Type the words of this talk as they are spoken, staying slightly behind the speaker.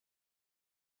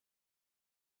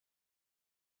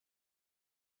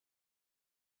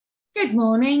Good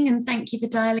morning and thank you for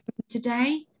dialing in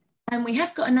today. We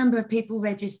have got a number of people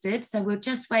registered, so we'll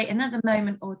just wait another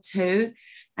moment or two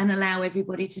and allow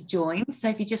everybody to join. So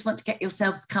if you just want to get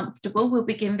yourselves comfortable, we'll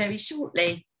begin very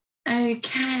shortly.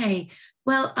 Okay,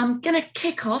 well, I'm going to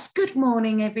kick off. Good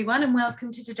morning, everyone, and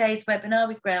welcome to today's webinar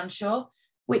with Groundsure,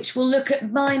 which will look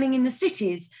at mining in the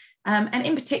cities. And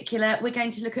in particular, we're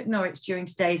going to look at Norwich during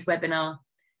today's webinar.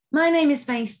 My name is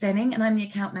Faye Stenning and I'm the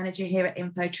account manager here at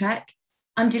InfoTrack.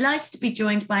 I'm delighted to be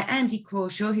joined by Andy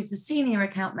Crawshaw, who's the Senior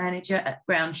Account Manager at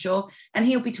Groundsure, and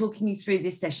he'll be talking you through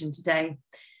this session today.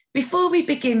 Before we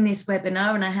begin this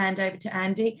webinar and I hand over to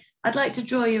Andy, I'd like to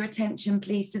draw your attention,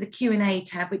 please, to the Q&A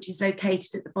tab, which is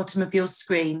located at the bottom of your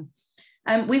screen.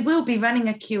 We will be running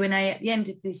a Q&A at the end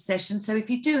of this session, so if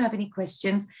you do have any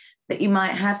questions that you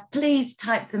might have, please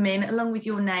type them in along with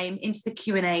your name into the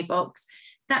Q&A box.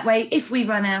 That way, if we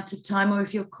run out of time or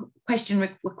if your question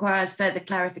requires further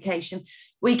clarification,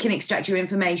 we can extract your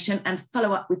information and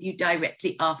follow up with you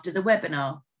directly after the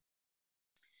webinar.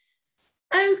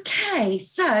 Okay,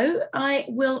 so I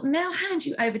will now hand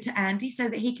you over to Andy so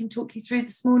that he can talk you through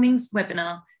this morning's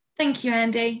webinar. Thank you,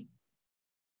 Andy.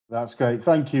 That's great.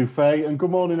 Thank you, Faye. And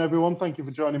good morning, everyone. Thank you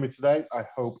for joining me today. I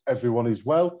hope everyone is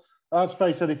well. As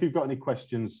Faye said, if you've got any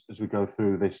questions as we go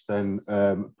through this, then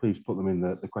please put them in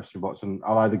the question box and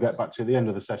I'll either get back to you at the end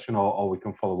of the session or we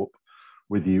can follow up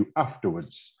with you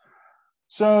afterwards.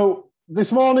 So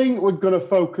this morning, we're going to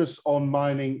focus on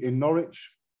mining in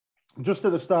Norwich. Just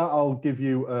at the start, I'll give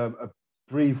you a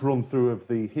brief run through of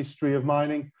the history of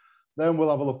mining. Then we'll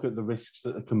have a look at the risks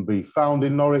that can be found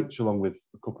in Norwich, along with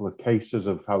a couple of cases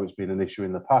of how it's been an issue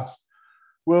in the past.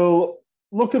 We'll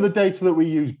look at the data that we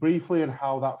use briefly and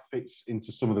how that fits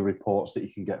into some of the reports that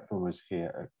you can get from us here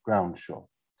at Groundsure.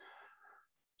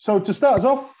 So to start us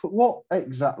off, what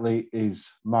exactly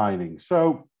is mining?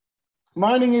 So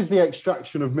mining is the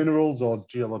extraction of minerals or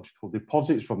geological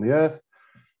deposits from the earth.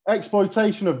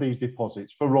 Exploitation of these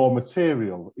deposits for raw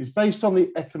material is based on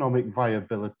the economic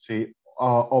viability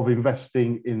of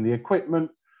investing in the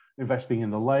equipment, investing in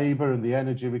the labour and the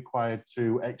energy required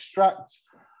to extract,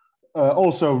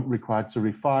 also required to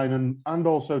refine and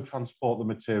also transport the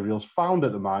materials found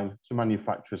at the mine to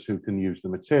manufacturers who can use the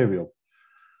material.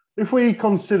 If we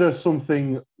consider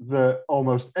something that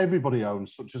almost everybody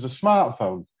owns, such as a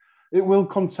smartphone, it will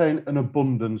contain an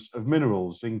abundance of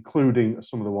minerals, including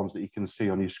some of the ones that you can see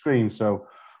on your screen. So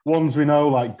ones we know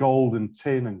like gold and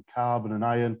tin and carbon and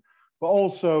iron, but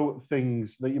also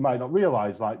things that you might not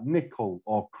realise like nickel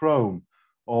or chrome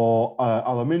or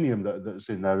aluminium that's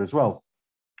in there as well.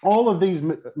 All of these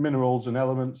minerals and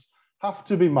elements have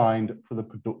to be mined for the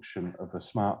production of a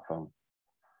smartphone.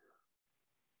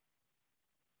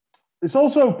 It's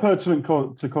also pertinent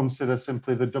to consider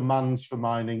simply the demands for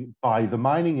mining by the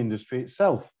mining industry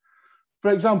itself.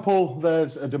 For example,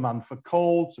 there's a demand for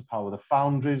coal to power the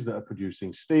foundries that are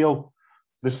producing steel.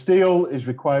 The steel is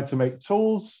required to make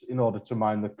tools in order to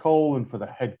mine the coal and for the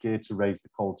headgear to raise the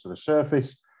coal to the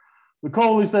surface. The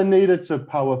coal is then needed to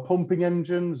power pumping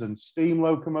engines and steam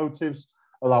locomotives,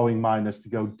 allowing miners to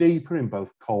go deeper in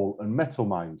both coal and metal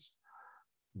mines.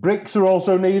 Bricks are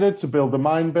also needed to build the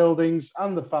mine buildings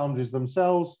and the foundries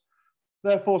themselves.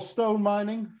 Therefore, stone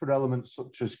mining for elements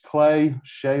such as clay,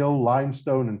 shale,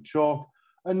 limestone and chalk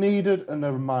are needed and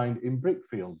are mined in brick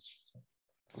fields.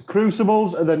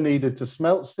 Crucibles are then needed to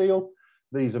smelt steel.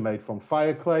 These are made from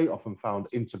fire clay, often found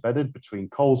interbedded between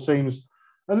coal seams.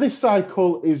 And this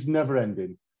cycle is never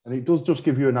ending. And it does just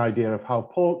give you an idea of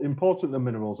how important the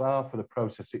minerals are for the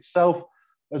process itself,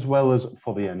 as well as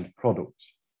for the end product.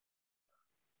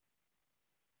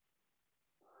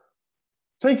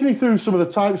 Taking you through some of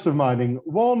the types of mining,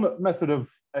 one method of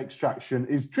extraction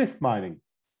is drift mining.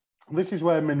 This is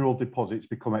where mineral deposits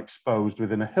become exposed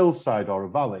within a hillside or a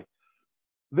valley.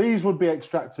 These would be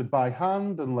extracted by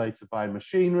hand and later by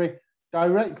machinery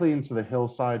directly into the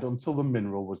hillside until the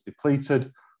mineral was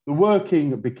depleted, the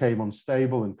working became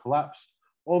unstable and collapsed,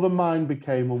 or the mine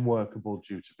became unworkable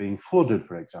due to being flooded,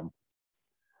 for example.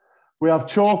 We have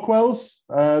chalk wells.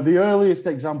 The earliest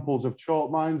examples of chalk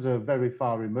mines are very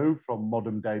far removed from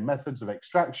modern day methods of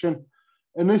extraction.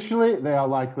 Initially, they are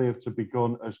likely to have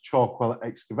begun as chalk well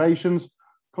excavations,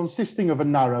 consisting of a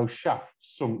narrow shaft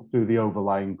sunk through the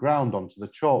overlying ground onto the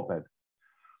chalk bed.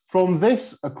 From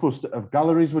this, a cluster of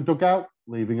galleries were dug out,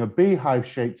 leaving a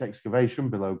beehive-shaped excavation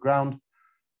below ground.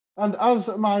 And as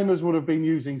miners would have been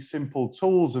using simple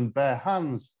tools and bare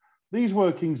hands, these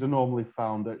workings are normally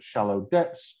found at shallow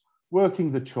depths,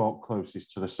 working the chalk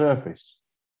closest to the surface.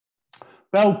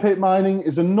 Bell pit mining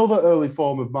is another early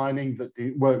form of mining that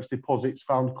works deposits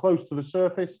found close to the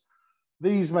surface.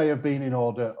 These may have been in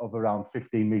order of around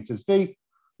 15 meters deep.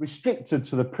 restricted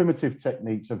to the primitive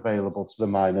techniques available to the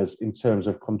miners in terms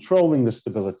of controlling the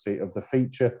stability of the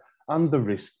feature and the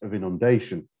risk of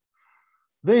inundation.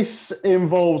 This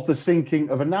involves the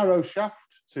sinking of a narrow shaft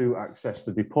to access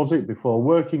the deposit before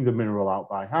working the mineral out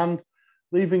by hand,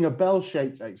 leaving a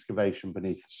bell-shaped excavation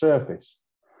beneath the surface.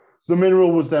 The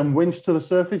mineral was then winched to the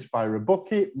surface via a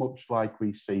bucket, much like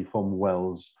we see from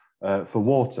wells for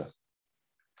water.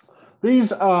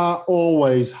 These are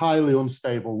always highly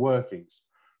unstable workings.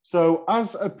 So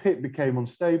as a pit became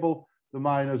unstable, the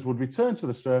miners would return to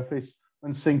the surface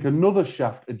and sink another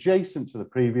shaft adjacent to the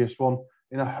previous one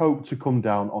in a hope to come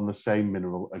down on the same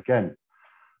mineral again.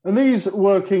 And these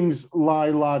workings lie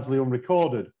largely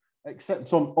unrecorded,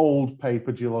 except on old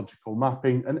paper geological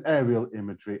mapping and aerial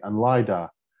imagery and LiDAR.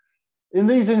 In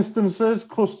these instances,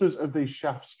 clusters of these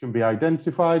shafts can be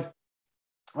identified.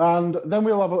 And then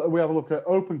we have a look at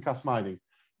open cast mining.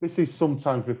 This is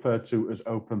sometimes referred to as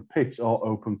open pit or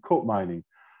open cut mining.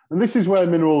 And this is where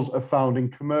minerals are found in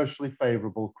commercially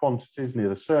favourable quantities near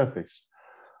the surface.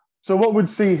 So what we'd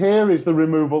see here is the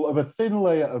removal of a thin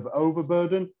layer of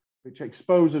overburden, which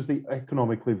exposes the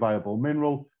economically viable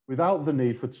mineral without the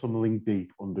need for tunnelling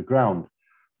deep underground.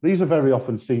 These are very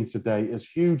often seen today as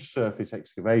huge surface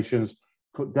excavations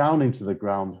cut down into the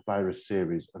ground via a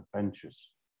series of benches.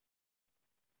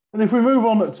 And if we move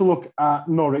on to look at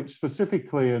Norwich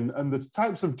specifically and the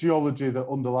types of geology that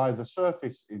underlie the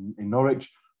surface in Norwich,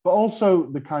 but also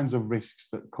the kinds of risks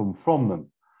that come from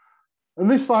them. And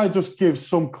this slide just gives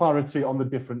some clarity on the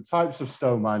different types of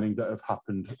stone mining that have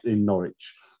happened in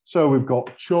Norwich. So we've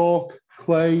got chalk,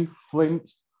 clay, flint,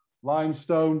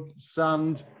 limestone,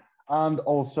 sand, and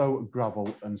also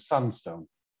gravel and sandstone.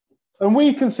 And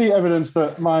we can see evidence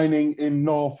that mining in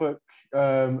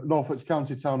Norfolk's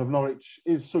county town of Norwich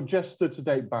is suggested to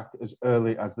date back as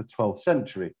early as the 12th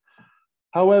century.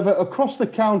 However, across the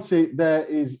county, there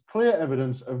is clear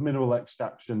evidence of mineral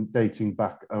extraction dating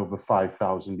back over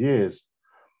 5,000 years.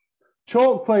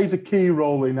 Chalk plays a key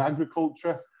role in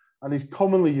agriculture and is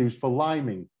commonly used for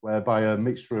liming, whereby a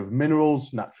mixture of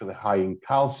minerals, naturally high in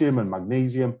calcium and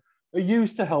magnesium, are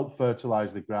used to help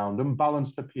fertilise the ground and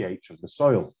balance the pH of the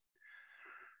soil.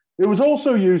 It was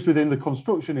also used within the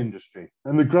construction industry,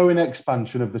 and the growing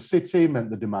expansion of the city meant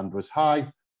the demand was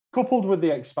high, coupled with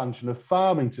the expansion of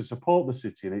farming to support the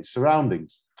city and its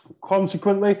surroundings.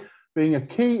 Consequently, being a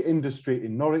key industry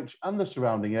in Norwich and the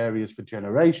surrounding areas for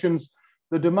generations,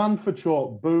 the demand for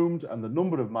chalk boomed and the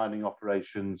number of mining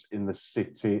operations in the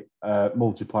city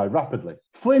multiplied rapidly.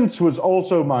 Flint was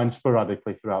also mined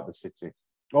sporadically throughout the city,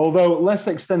 although less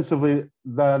extensively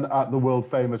than at the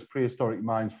world-famous prehistoric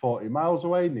mines 40 miles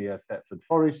away near Thetford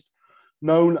Forest,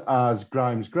 known as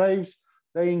Grimes Graves.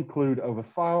 They include over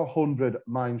 500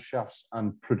 mine shafts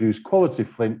and produce quality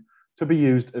flint to be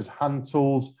used as hand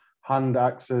tools, hand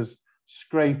axes,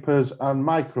 scrapers, and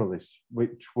microliths,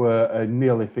 which were a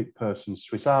Neolithic person's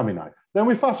Swiss Army knife. Then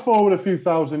we fast forward a few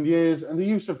thousand years, and the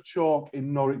use of chalk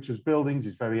in Norwich's buildings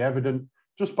is very evident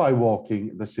just by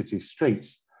walking the city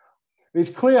streets. It's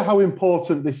clear how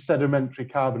important this sedimentary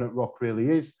carbonate rock really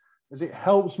is, as it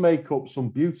helps make up some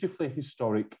beautifully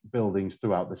historic buildings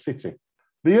throughout the city.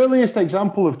 The earliest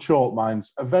example of chalk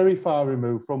mines are very far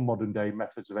removed from modern day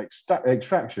methods of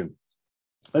extraction.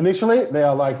 Initially, they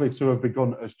are likely to have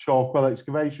begun as chalk well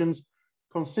excavations,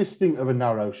 consisting of a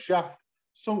narrow shaft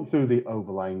sunk through the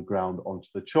overlying ground onto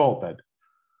the chalk bed.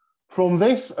 From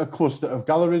this, a cluster of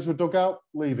galleries were dug out,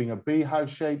 leaving a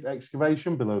beehive-shaped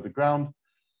excavation below the ground.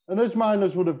 And as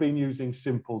miners would have been using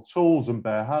simple tools and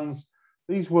bare hands,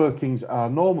 these workings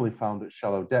are normally found at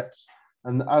shallow depths.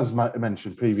 And as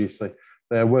mentioned previously,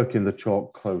 they're working the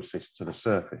chalk closest to the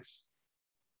surface.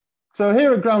 So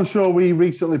here at Groundsure, we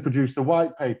recently produced a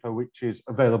white paper, which is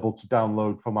available to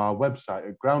download from our website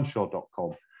at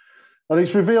groundsure.com. And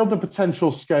it's revealed the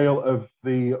potential scale of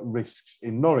the risks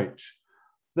in Norwich.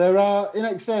 There are in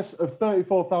excess of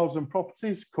 34,000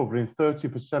 properties covering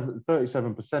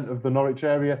 37% of the Norwich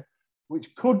area,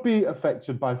 which could be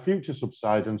affected by future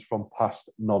subsidence from past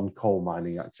non-coal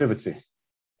mining activity.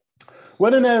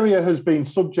 When an area has been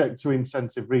subject to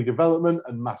incentive redevelopment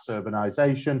and mass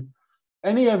urbanisation,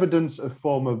 any evidence of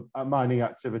former mining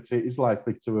activity is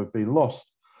likely to have been lost,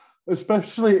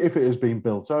 especially if it has been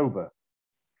built over.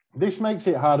 This makes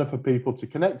it harder for people to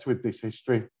connect with this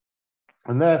history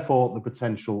and therefore the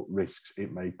potential risks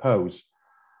it may pose.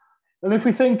 And if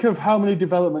we think of how many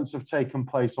developments have taken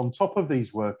place on top of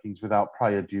these workings without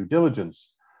prior due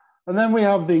diligence, and then we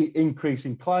have the increase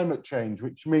in climate change,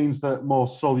 which means that more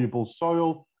soluble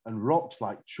soil and rocks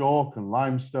like chalk and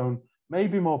limestone may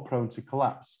be more prone to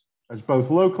collapse, as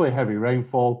both locally heavy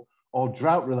rainfall or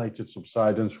drought-related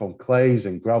subsidence from clays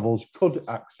and gravels could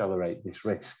accelerate this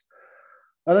risk.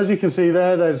 And as you can see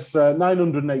there, there's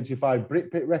 985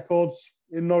 brick pit records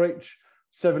in Norwich,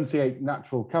 78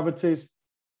 natural cavities,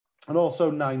 and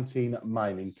also 19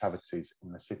 mining cavities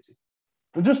in the city.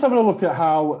 And just having a look at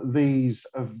how these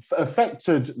have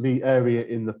affected the area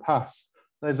in the past,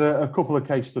 there's a couple of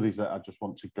case studies that I just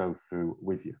want to go through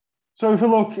with you. So if we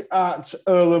look at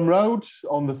Earlham Road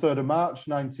on the 3rd of March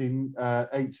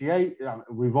 1988,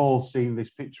 we've all seen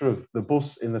this picture of the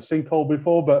bus in the sinkhole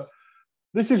before, but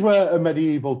this is where a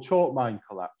medieval chalk mine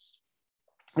collapsed.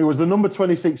 It was the number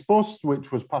 26 bus,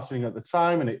 which was passing at the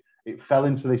time, and it fell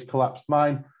into this collapsed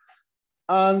mine.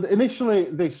 And initially,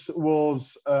 this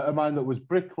was a mine that was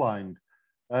brick-lined.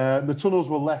 The tunnels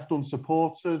were left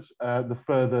unsupported the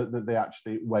further that they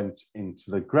actually went into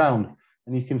the ground.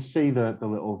 And you can see the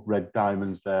little red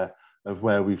diamonds there of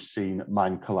where we've seen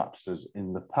mine collapses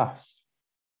in the past.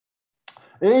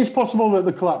 It is possible that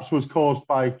the collapse was caused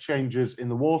by changes in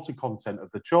the water content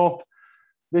of the chalk.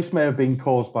 This may have been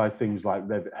caused by things like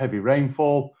heavy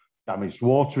rainfall, damaged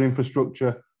water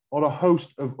infrastructure, or a host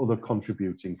of other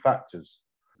contributing factors.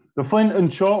 The flint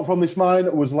and chalk from this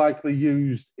mine was likely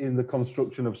used in the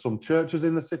construction of some churches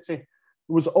in the city. It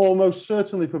was almost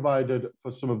certainly provided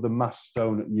for some of the mass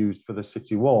stone used for the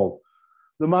city wall.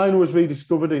 The mine was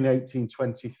rediscovered in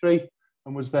 1823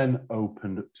 and was then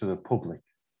opened to the public.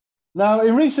 Now,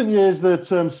 in recent years, the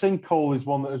term sinkhole is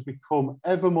one that has become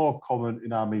ever more common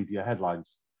in our media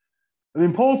headlines. An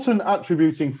important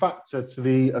attributing factor to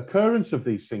the occurrence of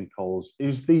these sinkholes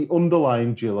is the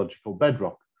underlying geological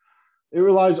bedrock. It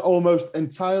relies almost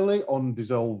entirely on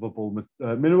dissolvable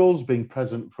minerals being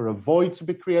present for a void to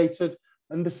be created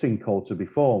and a sinkhole to be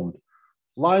formed.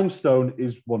 Limestone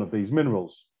is one of these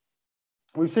minerals.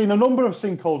 We've seen a number of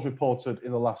sinkholes reported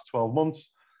in the last 12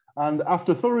 months, and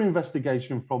after thorough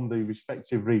investigation from the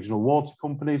respective regional water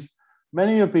companies,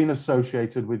 many have been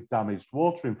associated with damaged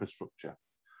water infrastructure.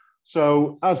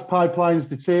 So as pipelines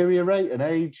deteriorate and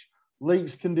age,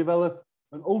 leaks can develop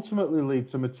and ultimately lead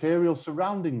to material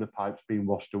surrounding the pipes being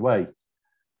washed away.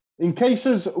 In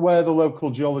cases where the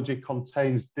local geology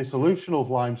contains dissolution of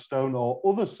limestone or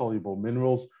other soluble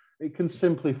minerals, it can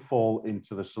simply fall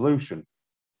into the solution.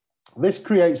 This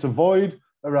creates a void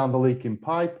around the leaking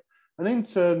pipe, and in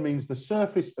turn means the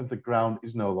surface of the ground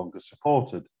is no longer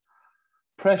supported.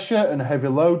 Pressure and heavy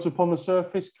loads upon the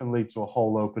surface can lead to a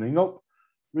hole opening up,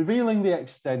 revealing the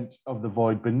extent of the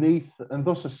void beneath, and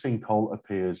thus a sinkhole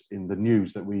appears in the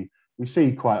news that we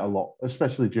see quite a lot,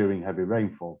 especially during heavy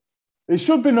rainfall. It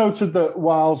should be noted that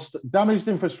whilst damaged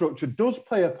infrastructure does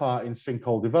play a part in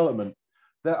sinkhole development,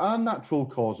 there are natural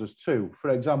causes too.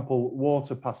 For example,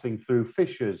 water passing through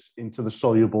fissures into the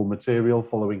soluble material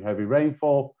following heavy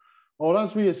rainfall, or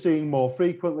as we are seeing more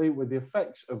frequently with the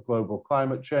effects of global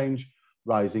climate change,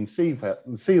 rising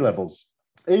sea levels.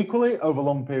 Equally, over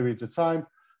long periods of time,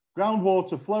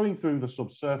 groundwater flowing through the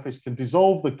subsurface can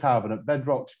dissolve the carbonate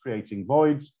bedrocks, creating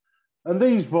voids, and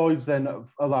these voids then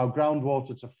allow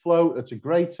groundwater to flow at a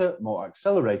greater, more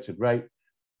accelerated rate,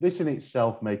 this in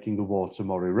itself making the water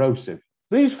more erosive.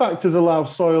 These factors allow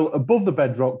soil above the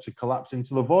bedrock to collapse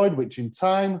into the void, which in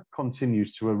time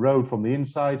continues to erode from the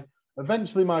inside,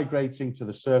 eventually migrating to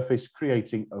the surface,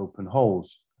 creating open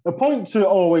holes. A point to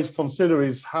always consider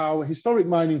is how historic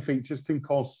mining features can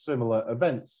cause similar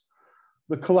events.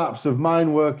 The collapse of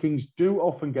mine workings do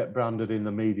often get branded in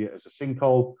the media as a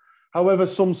sinkhole. However,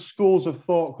 some schools of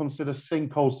thought consider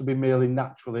sinkholes to be merely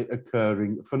naturally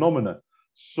occurring phenomena.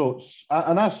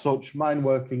 And as such, mine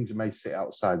workings may sit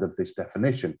outside of this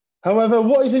definition. However,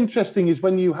 what is interesting is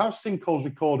when you have sinkholes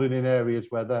recorded in areas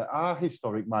where there are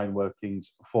historic mine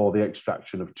workings for the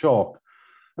extraction of chalk.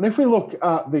 And if we look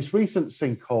at this recent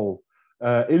sinkhole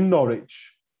in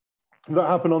Norwich that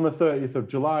happened on the 30th of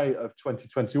July of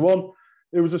 2021,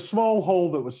 it was a small hole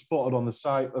that was spotted on the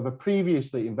site of a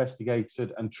previously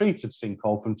investigated and treated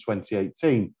sinkhole from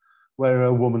 2018, where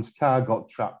a woman's car got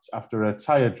trapped after a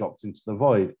tyre dropped into the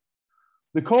void.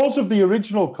 The cause of the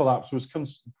original collapse was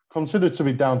considered to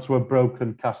be down to a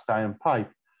broken cast iron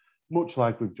pipe, much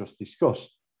like we've just discussed.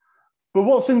 But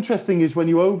what's interesting is when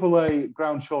you overlay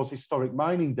Groundshure's historic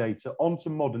mining data onto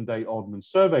modern day Ordnance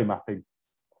Survey mapping,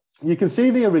 you can see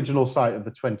the original site of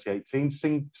the 2018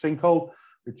 sinkhole,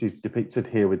 which is depicted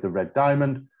here with the red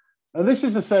diamond. And this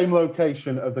is the same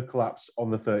location of the collapse on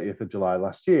the 30th of July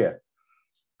last year.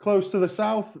 Close to the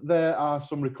south, there are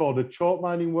some recorded chalk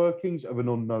mining workings of an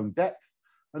unknown depth,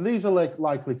 and these are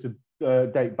likely to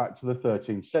date back to the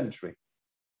 13th century.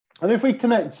 And if we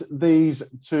connect these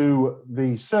to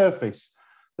the surface,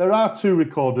 there are two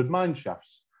recorded mine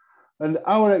shafts. And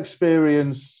our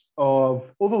experience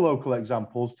of other local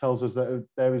examples tells us that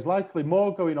there is likely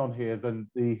more going on here than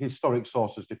the historic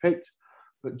sources depict,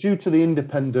 but due to the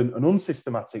independent and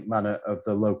unsystematic manner of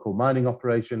the local mining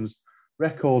operations,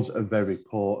 records are very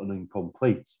poor and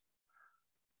incomplete.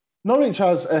 Norwich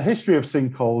has a history of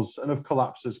sinkholes and of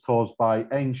collapses caused by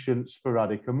ancient,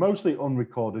 sporadic and mostly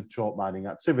unrecorded chalk mining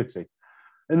activity.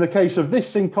 In the case of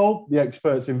this sinkhole, the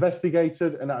experts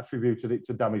investigated and attributed it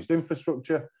to damaged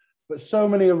infrastructure, but so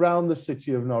many around the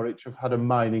city of Norwich have had a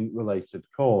mining-related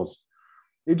cause.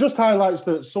 It just highlights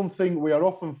that something we are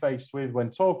often faced with when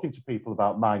talking to people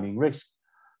about mining risk.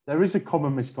 There is a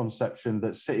common misconception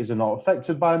that cities are not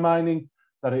affected by mining,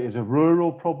 that it is a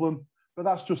rural problem, but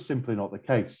that's just simply not the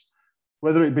case.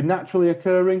 Whether it be naturally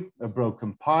occurring, a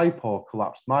broken pipe or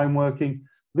collapsed mine working,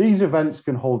 these events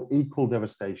can hold equal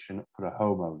devastation for a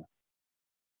homeowner.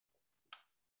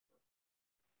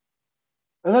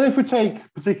 And then if we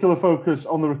take particular focus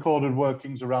on the recorded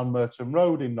workings around Merton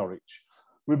Road in Norwich,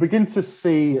 we begin to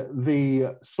see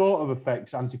the sort of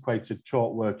effects antiquated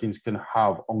chalk workings can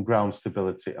have on ground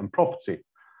stability and property.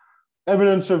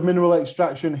 Evidence of mineral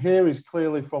extraction here is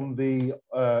clearly from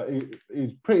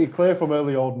is pretty clear from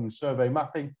early ordnance survey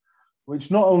mapping,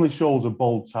 which not only shows a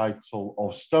bold title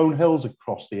of stone hills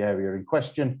across the area in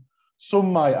question,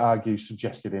 some might argue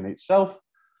suggested in itself,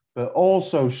 but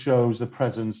also shows the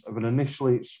presence of an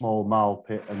initially small marl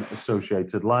pit and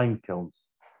associated lime kilns.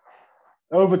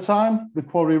 Over time, the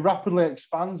quarry rapidly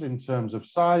expands in terms of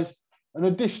size, and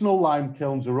additional lime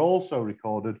kilns are also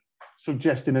recorded,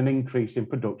 suggesting an increase in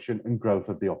production and growth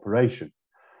of the operation.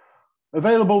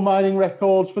 Available mining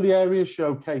records for the area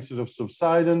show cases of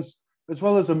subsidence, as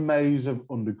well as a maze of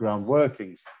underground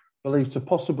workings, believed to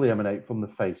possibly emanate from the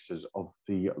faces of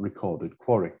the recorded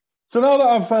quarry. So now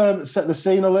that I've set the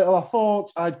scene a little, I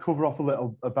thought I'd cover off a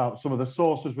little about some of the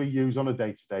sources we use on a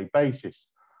day-to-day basis,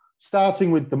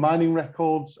 starting with the mining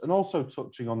records and also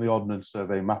touching on the Ordnance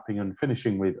Survey mapping and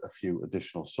finishing with a few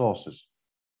additional sources.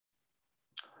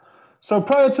 So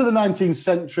prior to the 19th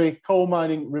century, coal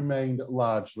mining remained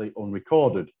largely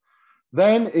unrecorded.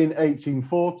 Then in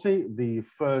 1840, the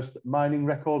first Mining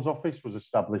Records Office was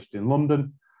established in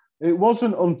London. It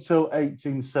wasn't until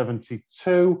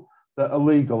 1872 that a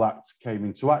legal act came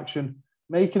into action,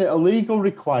 making it a legal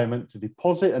requirement to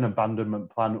deposit an abandonment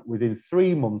plan within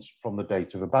 3 months from the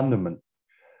date of abandonment.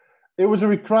 It was a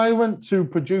requirement to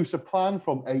produce a plan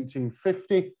from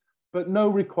 1850, but no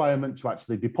requirement to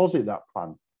actually deposit that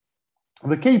plan.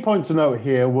 The key point to note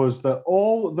here was that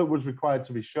all that was required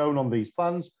to be shown on these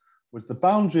plans was the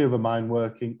boundary of a mine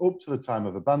working up to the time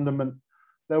of abandonment.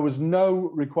 There was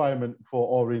no requirement for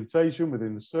orientation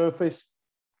within the surface,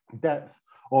 depth,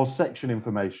 or section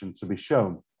information to be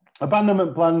shown.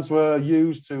 Abandonment plans were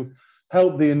used to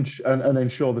help and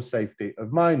ensure the safety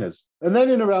of miners. And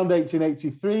then in around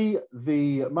 1883,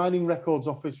 the Mining Records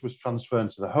Office was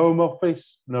transferred to the Home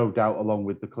Office, no doubt along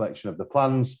with the collection of the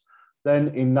plans. Then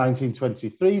in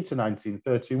 1923 to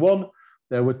 1931,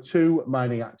 there were 2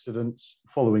 mining accidents,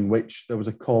 following which there was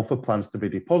a call for plans to be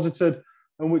deposited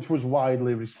and which was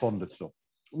widely responded to.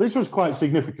 This was quite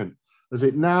significant, as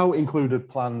it now included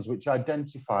plans which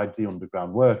identified the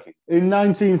underground working. In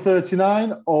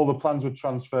 1939, all the plans were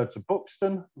transferred to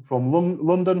Buxton from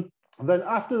London. And then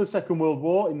after the Second World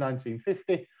War in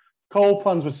 1950, coal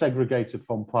plans were segregated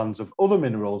from plans of other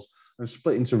minerals and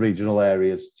split into regional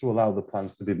areas to allow the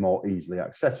plans to be more easily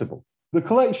accessible. The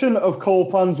collection of coal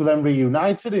plans were then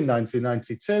reunited in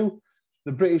 1992,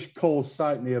 the British coal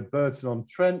site near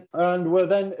Burton-on-Trent, and were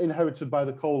then inherited by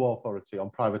the Coal Authority on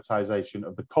privatisation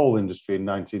of the coal industry in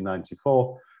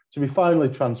 1994, to be finally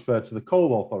transferred to the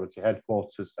Coal Authority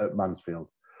headquarters at Mansfield.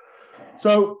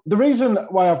 So the reason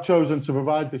why I've chosen to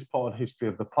provide this part of history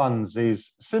of the plans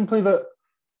is simply that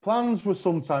plans were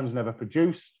sometimes never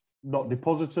produced, not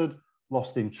deposited,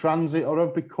 lost in transit, or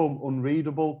have become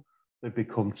unreadable. They've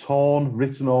become torn,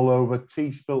 written all over,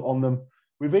 tea spilt on them.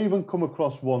 We've even come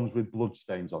across ones with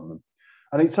bloodstains on them.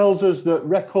 And it tells us that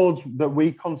records that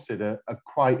we consider are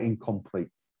quite incomplete.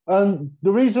 And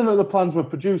the reason that the plans were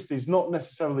produced is not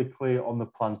necessarily clear on the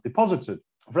plans deposited.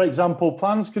 For example,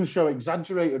 plans can show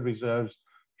exaggerated reserves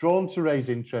drawn to raise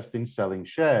interest in selling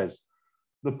shares.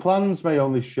 The plans may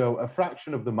only show a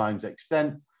fraction of the mine's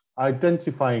extent,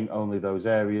 identifying only those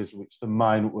areas which the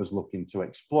mine was looking to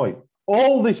exploit.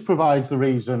 All this provides the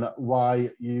reason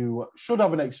why you should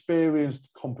have an experienced,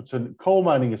 competent coal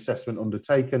mining assessment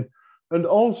undertaken, and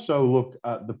also look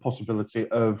at the possibility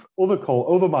of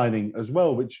other mining as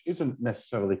well, which isn't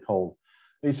necessarily coal.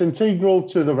 It's integral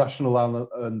to the rationale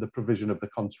and the provision of the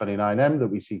Con 29M that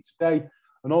we see today,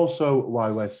 and also why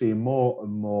we're seeing more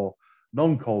and more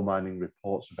non-coal mining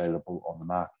reports available on the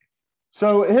market.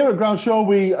 So here at Groundsure,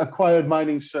 we acquired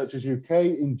Mining Searches UK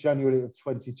in January of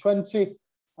 2020.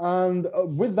 And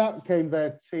with that came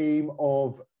their team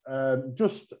of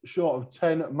just short of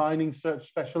 10 mining search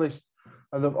specialists.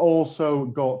 And they've also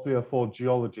got 3 or 4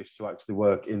 geologists who actually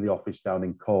work in the office down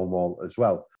in Cornwall as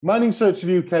well. Mining Searches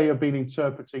UK have been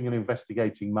interpreting and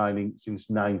investigating mining since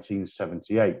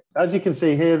 1978. As you can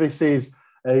see here, this is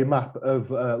a map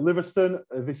of Livingston.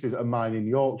 This is a mine in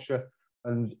Yorkshire.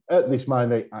 And at this mine,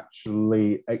 they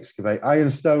actually excavate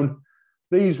ironstone.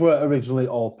 These were originally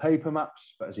all paper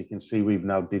maps, but as you can see, we've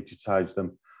now digitized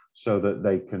them so that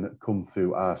they can come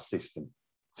through our system.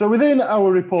 So within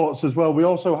our reports as well, we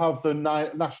also have the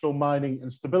National Mining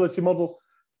and Stability Model.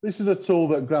 This is a tool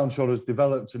that Groundsure has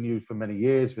developed and used for many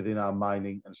years within our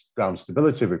mining and ground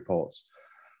stability reports.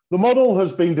 The model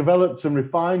has been developed and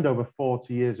refined over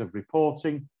 40 years of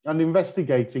reporting and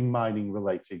investigating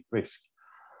mining-related risk.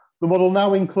 The model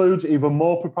now includes even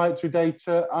more proprietary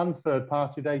data and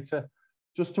third-party data,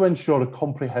 just to ensure a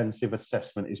comprehensive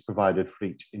assessment is provided for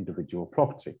each individual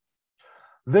property.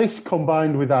 This,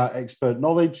 combined with our expert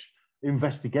knowledge,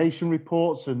 investigation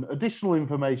reports, and additional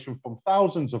information from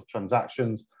thousands of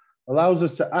transactions, allows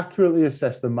us to accurately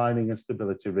assess the mining and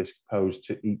stability risk posed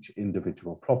to each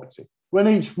individual property. When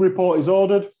each report is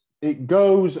ordered, it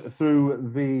goes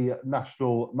through the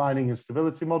National Mining and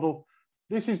Stability Model.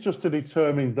 This is just to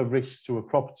determine the risks to a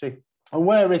property, and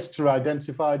where risks are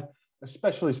identified, a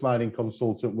specialist mining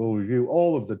consultant will review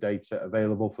all of the data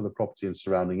available for the property and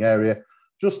surrounding area,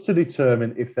 just to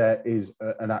determine if there is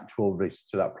an actual risk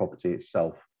to that property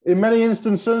itself. In many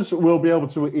instances, we'll be able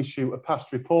to issue a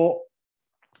past report,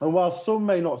 and while some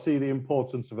may not see the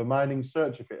importance of a mining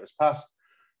search if it has passed,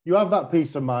 you have that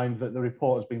peace of mind that the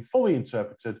report has been fully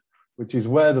interpreted, which is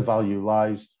where the value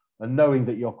lies, and knowing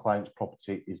that your client's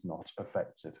property is not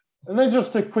affected. And then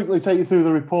just to quickly take you through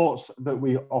the reports that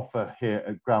we offer here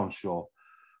at Groundsure.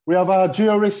 We have our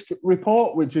GeoRisk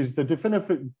report, which is the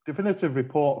definitive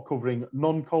report covering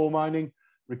non-coal mining,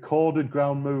 recorded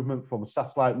ground movement from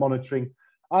satellite monitoring,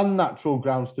 and natural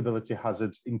ground stability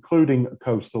hazards, including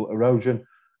coastal erosion.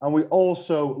 And we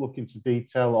also look into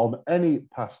detail on any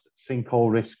past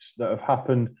sinkhole risks that have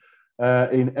happened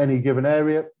in any given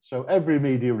area. So every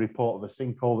media report of a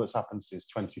sinkhole that's happened since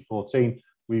 2014,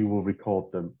 we will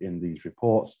record them in these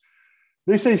reports.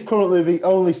 This is currently the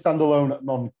only standalone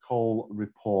non-coal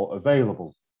report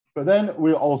available. But then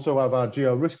we also have our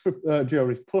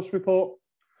GeoRisk Plus report.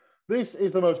 This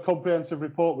is the most comprehensive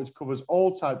report which covers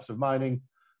all types of mining.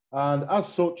 And as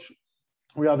such,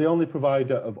 we are the only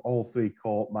provider of all 3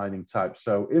 core mining types.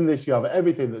 So in this, you have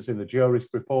everything that's in the GeoRisk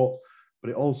report, but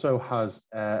it also has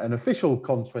an official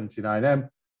Con 29M,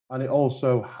 and it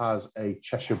also has a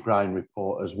Cheshire Brine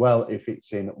report as well, if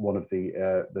it's in one of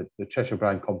the Cheshire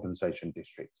Brine compensation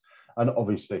districts. And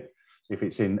obviously, if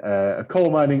it's in a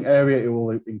coal mining area, it will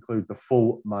include the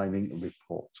full mining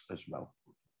report as well.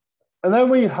 And then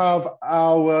we have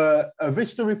our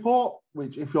Vista report,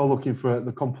 which if you're looking for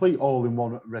the complete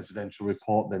all-in-one residential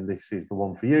report, then this is the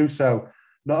one for you. So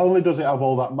not only does it have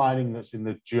all that mining that's in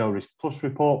the GeoRisk Plus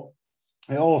report,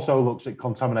 it also looks at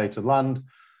contaminated land,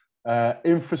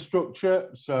 infrastructure,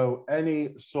 so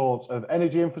any sort of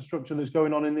energy infrastructure that's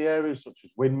going on in the area, such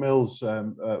as windmills,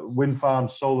 wind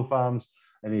farms, solar farms,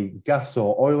 any gas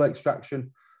or oil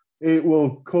extraction. It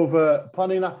will cover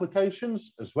planning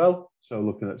applications as well, so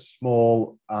looking at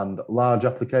small and large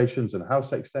applications and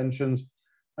house extensions.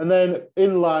 And then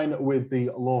in line with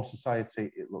the Law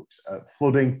Society, it looks at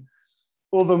flooding,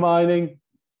 other mining,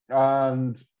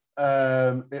 and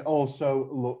it also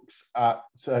looks at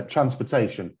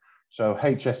transportation. So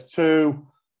HS2,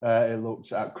 it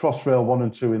looks at Crossrail 1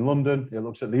 and 2 in London. It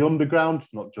looks at the underground,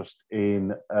 not just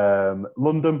in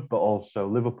London, but also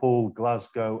Liverpool,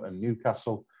 Glasgow and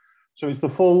Newcastle. So it's the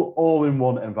full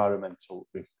all-in-one environmental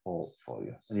report for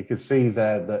you. And you can see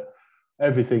there that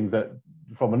everything that,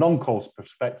 from a non-coal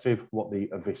perspective, what the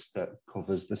Vista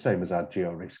covers, the same as our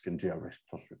GeoRisk and GeoRisk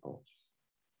Plus reports.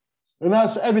 And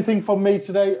that's everything from me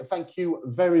today. Thank you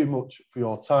very much for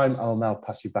your time. I'll now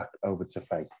pass you back over to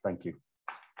Faye. Thank you.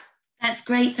 That's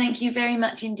great. Thank you very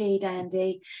much indeed,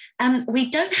 Andy. We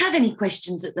don't have any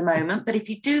questions at the moment, but if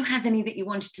you do have any that you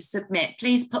wanted to submit,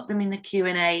 please pop them in the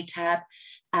Q&A tab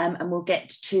and we'll get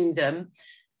to them.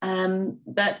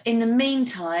 But in the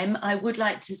meantime, I would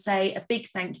like to say a big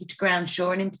thank you to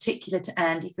Groundsure and in particular to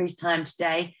Andy for his time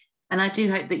today. And I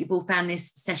do hope that you've all found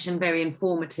this session very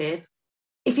informative.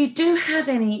 If you do have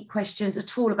any questions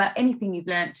at all about anything you've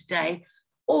learned today,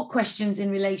 or questions in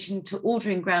relation to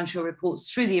ordering Groundsure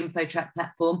reports through the InfoTrack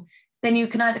platform, then you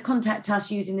can either contact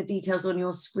us using the details on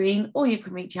your screen, or you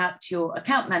can reach out to your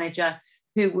account manager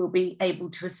who will be able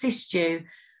to assist you.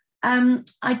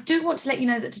 I do want to let you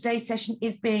know that today's session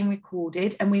is being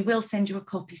recorded, and we will send you a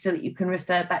copy so that you can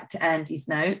refer back to Andy's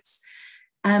notes.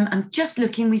 I'm just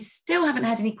looking, we still haven't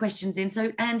had any questions in.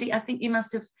 So Andy, I think you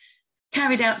must have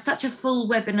carried out such a full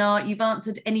webinar. You've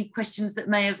answered any questions that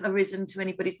may have arisen to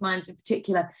anybody's minds in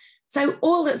particular. So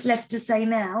all that's left to say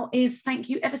now is thank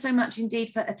you ever so much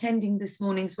indeed for attending this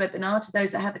morning's webinar, to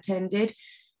those that have attended.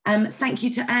 Thank you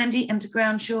to Andy and to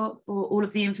Groundsure for all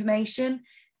of the information,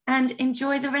 and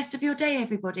enjoy the rest of your day,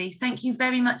 everybody. Thank you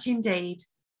very much indeed.